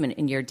improvement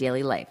in your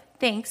daily life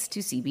thanks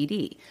to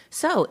CBD.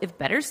 So if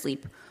better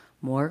sleep,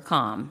 more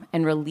calm,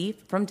 and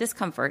relief from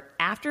discomfort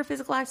after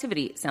physical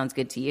activity sounds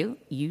good to you,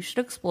 you should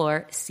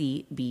explore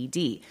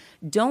CBD.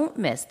 Don't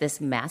miss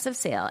this massive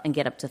sale and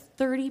get up to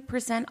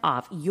 30%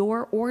 off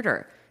your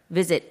order.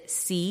 Visit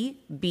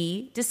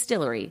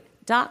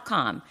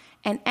cbdistillery.com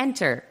and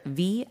enter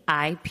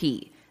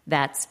VIP.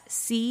 That's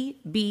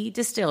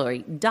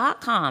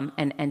cbdistillery.com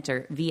and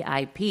enter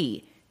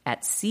VIP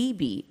at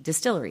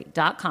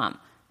cbdistillery.com.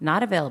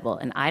 Not available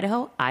in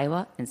Idaho,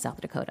 Iowa, and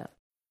South Dakota.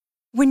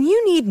 When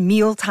you need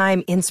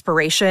mealtime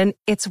inspiration,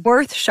 it's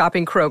worth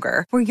shopping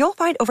Kroger, where you'll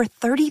find over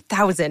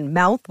 30,000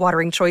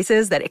 mouth-watering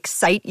choices that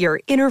excite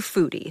your inner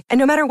foodie. And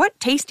no matter what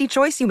tasty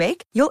choice you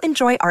make, you'll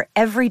enjoy our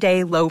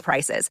everyday low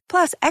prices,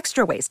 plus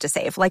extra ways to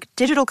save, like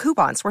digital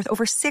coupons worth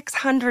over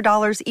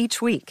 $600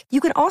 each week. You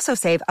can also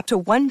save up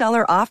to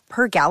 $1 off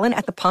per gallon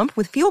at the pump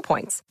with fuel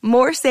points.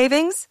 More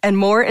savings and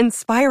more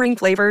inspiring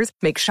flavors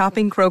make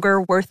shopping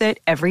Kroger worth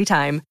it every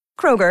time.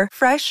 Kroger,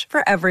 fresh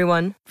for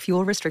everyone.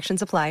 Fuel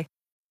restrictions apply.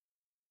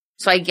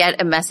 So I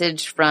get a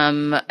message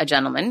from a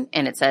gentleman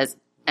and it says,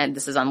 and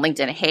this is on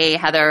LinkedIn, hey,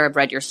 Heather, I've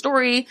read your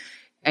story.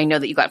 I know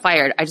that you got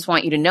fired. I just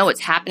want you to know what's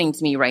happening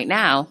to me right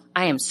now.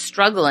 I am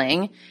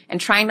struggling and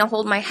trying to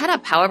hold my head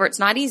up. However, it's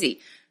not easy.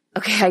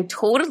 Okay, I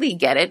totally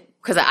get it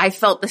because I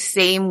felt the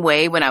same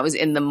way when I was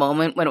in the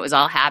moment when it was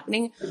all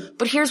happening.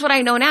 But here's what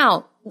I know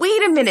now.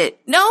 Wait a minute.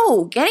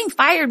 No, getting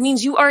fired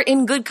means you are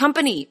in good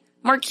company.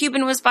 Mark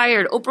Cuban was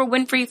fired. Oprah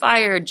Winfrey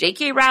fired.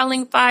 J.K.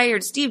 Rowling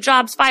fired. Steve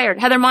Jobs fired.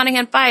 Heather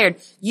Monahan fired.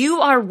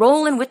 You are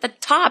rolling with the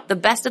top, the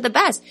best of the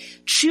best.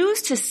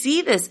 Choose to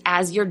see this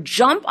as your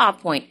jump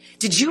off point.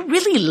 Did you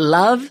really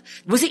love?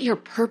 Was it your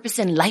purpose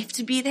in life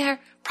to be there?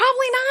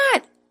 Probably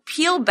not.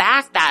 Peel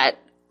back that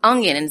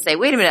onion and say,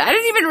 wait a minute, I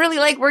didn't even really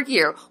like work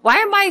here. Why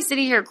am I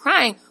sitting here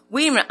crying?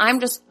 Wait a minute, I'm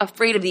just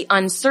afraid of the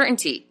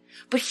uncertainty.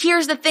 But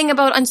here's the thing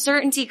about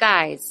uncertainty,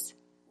 guys.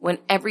 When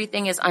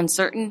everything is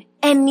uncertain,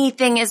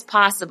 anything is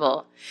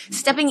possible.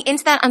 Stepping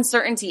into that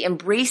uncertainty,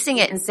 embracing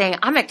it and saying,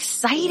 I'm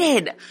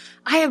excited.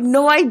 I have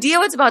no idea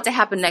what's about to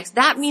happen next.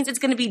 That means it's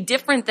going to be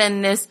different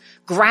than this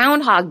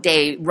Groundhog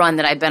Day run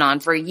that I've been on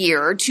for a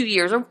year or 2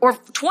 years or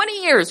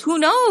 20 years. Who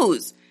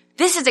knows?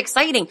 This is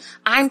exciting.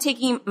 I'm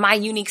taking my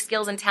unique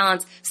skills and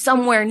talents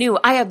somewhere new.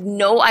 I have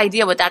no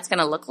idea what that's going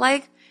to look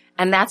like.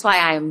 And that's why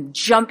I am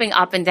jumping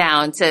up and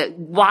down to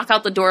walk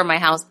out the door of my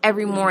house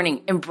every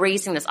morning,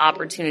 embracing this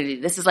opportunity.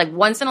 This is like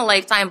once in a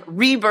lifetime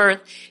rebirth.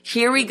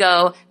 Here we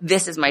go.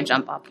 This is my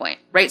jump off point,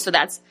 right? So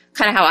that's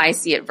kind of how I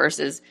see it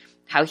versus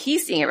how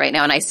he's seeing it right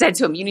now. And I said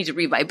to him, you need to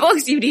read my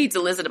books. You need to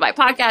listen to my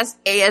podcast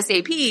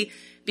ASAP,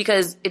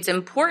 because it's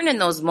important in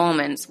those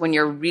moments when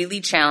you're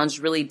really challenged,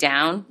 really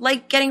down,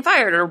 like getting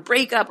fired or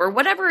breakup or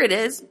whatever it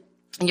is,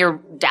 and you're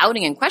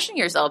doubting and questioning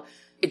yourself.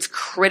 It's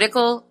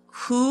critical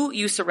who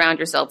you surround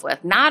yourself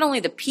with, not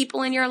only the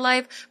people in your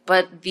life,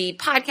 but the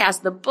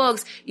podcast, the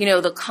books,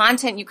 the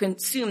content you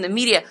consume, the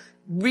media.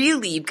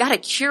 Really, you've got to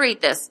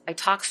curate this. I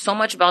talk so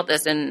much about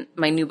this in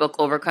my new book,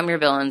 Overcome Your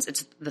Villains.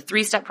 It's the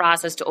 3-step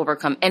process to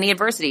overcome any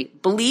adversity: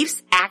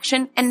 beliefs,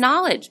 action, and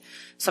knowledge.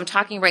 So I'm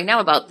talking right now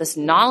about this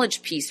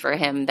knowledge piece for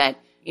him that,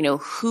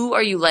 who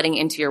are you letting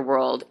into your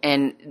world?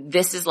 And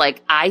this is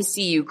like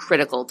ICU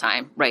critical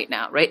time right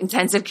now, right?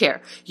 Intensive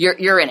care.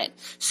 You're in it.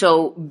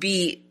 So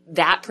be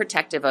that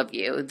protective of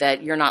you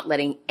that you're not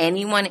letting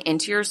anyone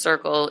into your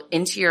circle,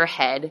 into your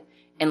head,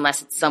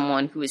 unless it's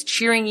someone who is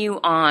cheering you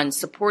on,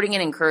 supporting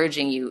and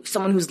encouraging you,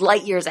 someone who's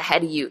light years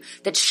ahead of you,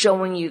 that's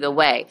showing you the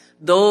way.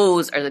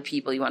 Those are the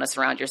people you want to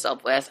surround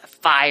yourself with.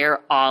 Fire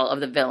all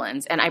of the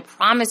villains. And I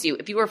promise you,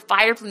 if you were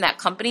fired from that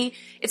company,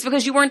 it's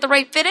because you weren't the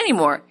right fit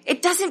anymore.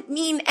 It doesn't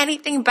mean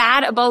anything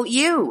bad about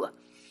you.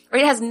 Or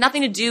it has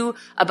nothing to do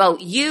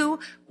about you.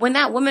 When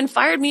that woman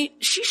fired me,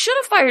 she should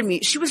have fired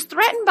me. She was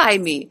threatened by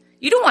me.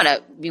 You don't want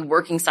to be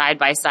working side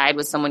by side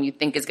with someone you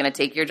think is going to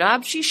take your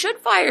job. She should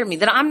fire me.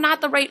 That I'm not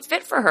the right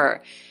fit for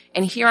her.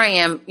 And here I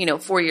am,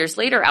 4 years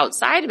later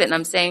outside of it, and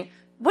I'm saying,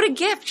 what a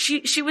gift.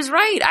 She was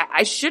right.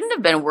 I shouldn't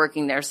have been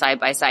working there side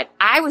by side.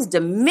 I was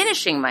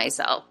diminishing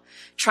myself,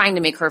 trying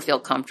to make her feel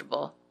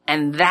comfortable.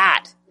 And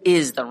that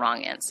is the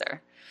wrong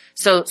answer.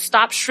 So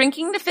stop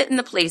shrinking to fit in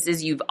the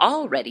places you've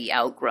already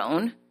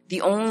outgrown.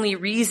 The only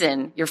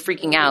reason you're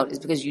freaking out is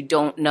because you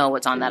don't know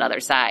what's on that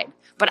other side.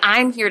 But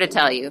I'm here to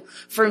tell you,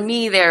 for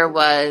me, there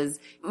was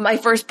my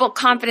first book,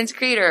 Confidence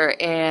Creator,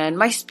 and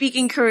my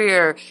speaking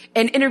career,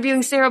 and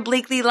interviewing Sarah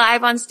Blakely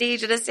live on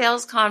stage at a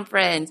sales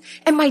conference,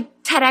 and my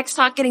TEDx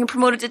talk getting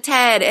promoted to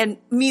TED, and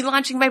me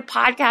launching my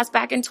podcast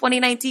back in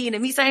 2019,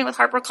 and me signing with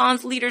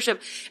HarperCollins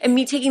Leadership, and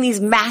me taking these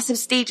massive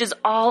stages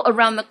all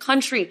around the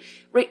country,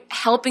 right?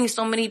 Helping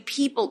so many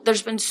people.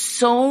 There's been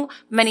so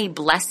many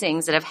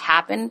blessings that have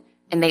happened.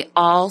 And they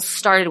all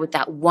started with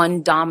that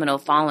one domino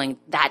falling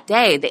that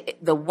day.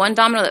 The one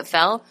domino that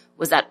fell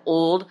was that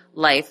old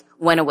life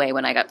went away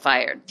when I got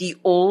fired. The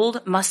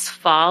old must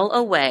fall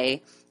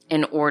away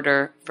in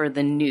order for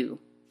the new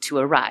to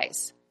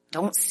arise.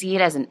 Don't see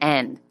it as an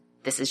end.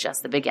 This is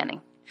just the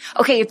beginning.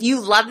 Okay, if you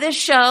love this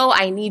show,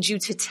 I need you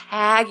to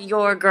tag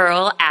your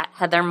girl at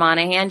Heather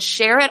Monahan,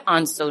 share it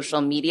on social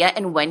media,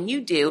 and when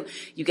you do,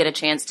 you get a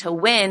chance to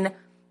win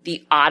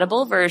the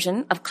Audible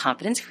version of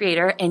Confidence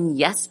Creator. And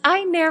yes,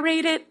 I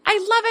narrate it. I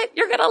love it.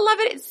 You're going to love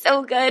it. It's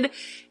so good.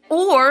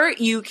 Or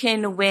you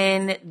can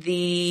win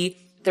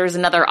there's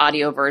another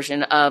audio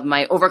version of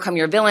my Overcome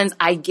Your Villains.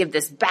 I give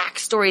this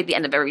backstory at the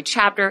end of every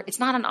chapter.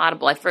 It's not on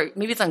Audible.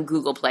 Maybe it's on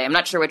Google Play. I'm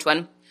not sure which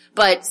one.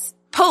 But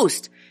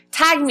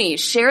tag me,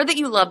 share that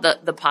you love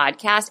the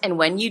podcast. And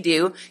when you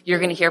do, you're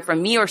going to hear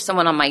from me or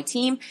someone on my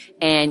team,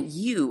 and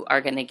you are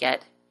going to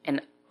get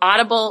an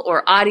Audible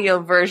or audio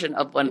version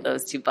of one of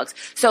those 2 books.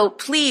 So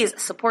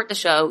please support the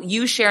show.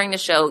 You sharing the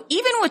show,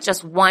 even with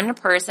just one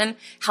person,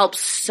 helps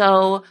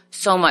so,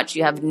 so much.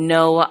 You have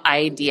no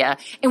idea.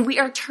 And we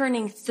are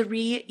turning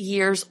 3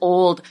 years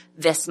old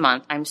this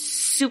month. I'm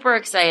super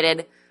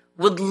excited.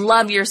 Would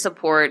love your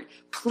support.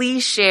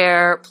 Please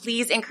share.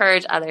 Please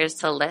encourage others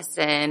to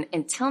listen.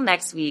 Until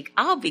next week,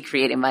 I'll be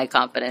creating my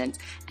confidence,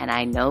 and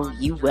I know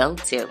you will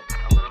too.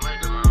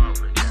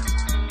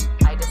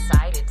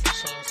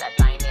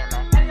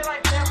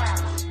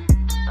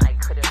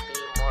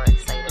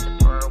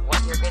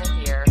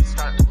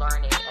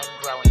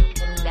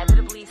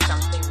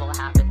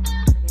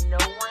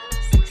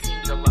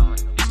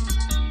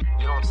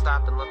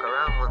 Stop and look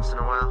around once in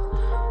a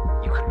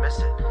while, you could miss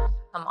it.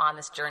 Come on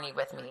this journey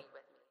with me.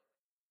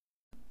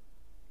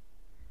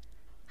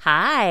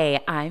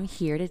 Hi, I'm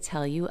here to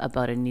tell you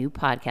about a new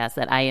podcast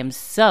that I am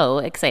so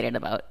excited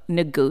about,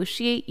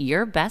 Negotiate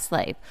Your Best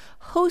Life,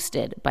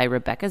 hosted by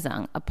Rebecca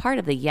Zung, a part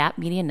of the Yap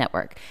Media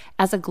Network.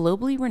 As a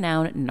globally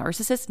renowned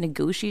narcissist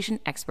negotiation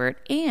expert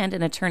and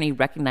an attorney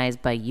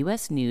recognized by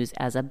U.S. News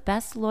as a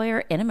best lawyer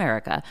in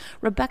America,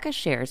 Rebecca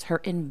shares her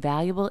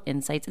invaluable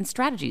insights and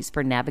strategies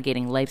for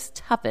navigating life's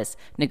toughest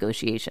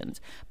negotiations.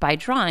 By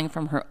drawing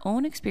from her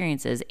own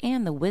experiences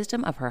and the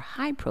wisdom of her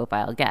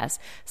high-profile guests,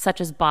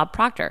 such as Bob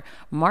Proctor,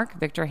 Mark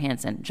Victor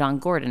Hansen, John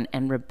Gordon,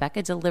 and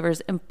Rebecca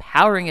delivers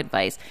empowering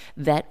advice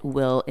that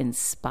will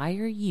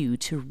inspire you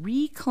to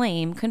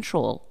reclaim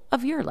control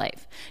of your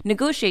life.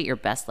 Negotiate Your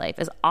Best Life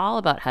is all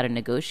about how to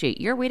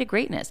negotiate your way to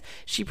greatness.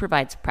 She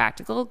provides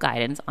practical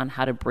guidance on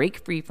how to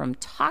break free from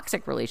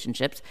toxic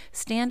relationships,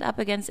 stand up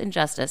against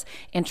injustice,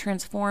 and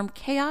transform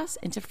chaos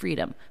into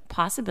freedom,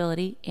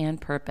 possibility, and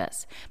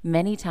purpose.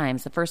 Many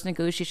times, the first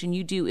negotiation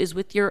you do is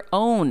with your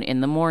own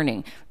in the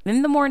morning.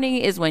 In the morning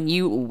is when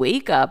you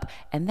wake up,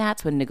 and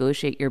that's when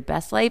Negotiate Your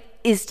Best Life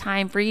is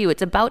time for you.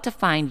 It's about to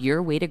find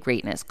your way to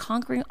greatness,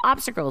 conquering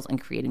obstacles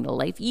and creating the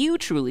life you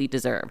truly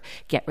deserve.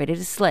 Get ready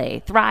to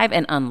slay, thrive,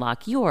 and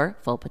unlock your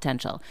full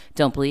potential.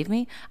 Don't believe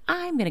me?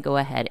 I'm going to go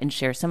ahead and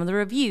share some of the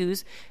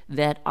reviews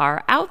that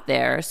are out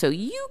there so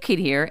you can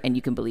hear and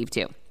you can believe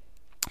too.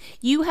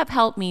 You have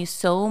helped me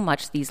so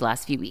much these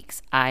last few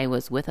weeks. I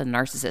was with a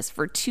narcissist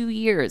for 2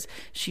 years.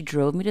 She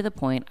drove me to the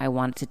point I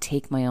wanted to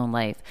take my own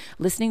life.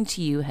 Listening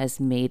to you has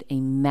made a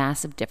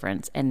massive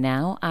difference, and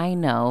now I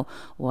know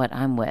what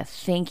I'm with.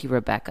 Thank you,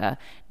 Rebecca.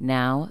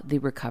 Now the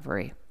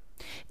recovery.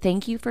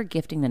 Thank you for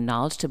gifting the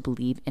knowledge to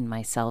believe in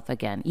myself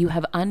again. You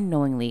have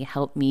unknowingly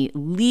helped me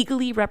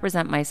legally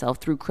represent myself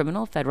through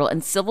criminal, federal,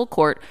 and civil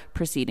court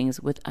proceedings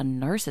with a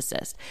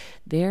narcissist.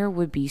 There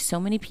would be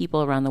so many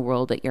people around the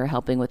world that you're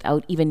helping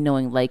without even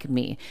knowing, like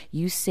me.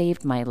 You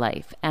saved my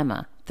life.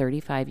 Emma,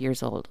 35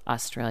 years old,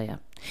 Australia.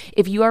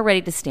 If you are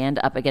ready to stand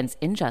up against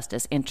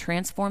injustice and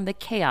transform the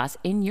chaos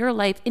in your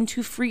life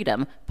into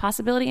freedom,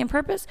 possibility, and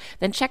purpose,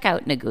 then check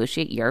out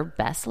Negotiate Your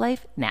Best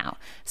Life now.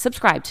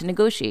 Subscribe to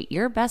Negotiate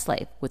Your Best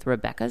Life with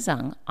Rebecca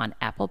Zung on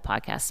Apple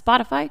Podcasts,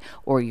 Spotify,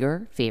 or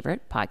your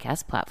favorite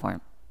podcast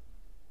platform.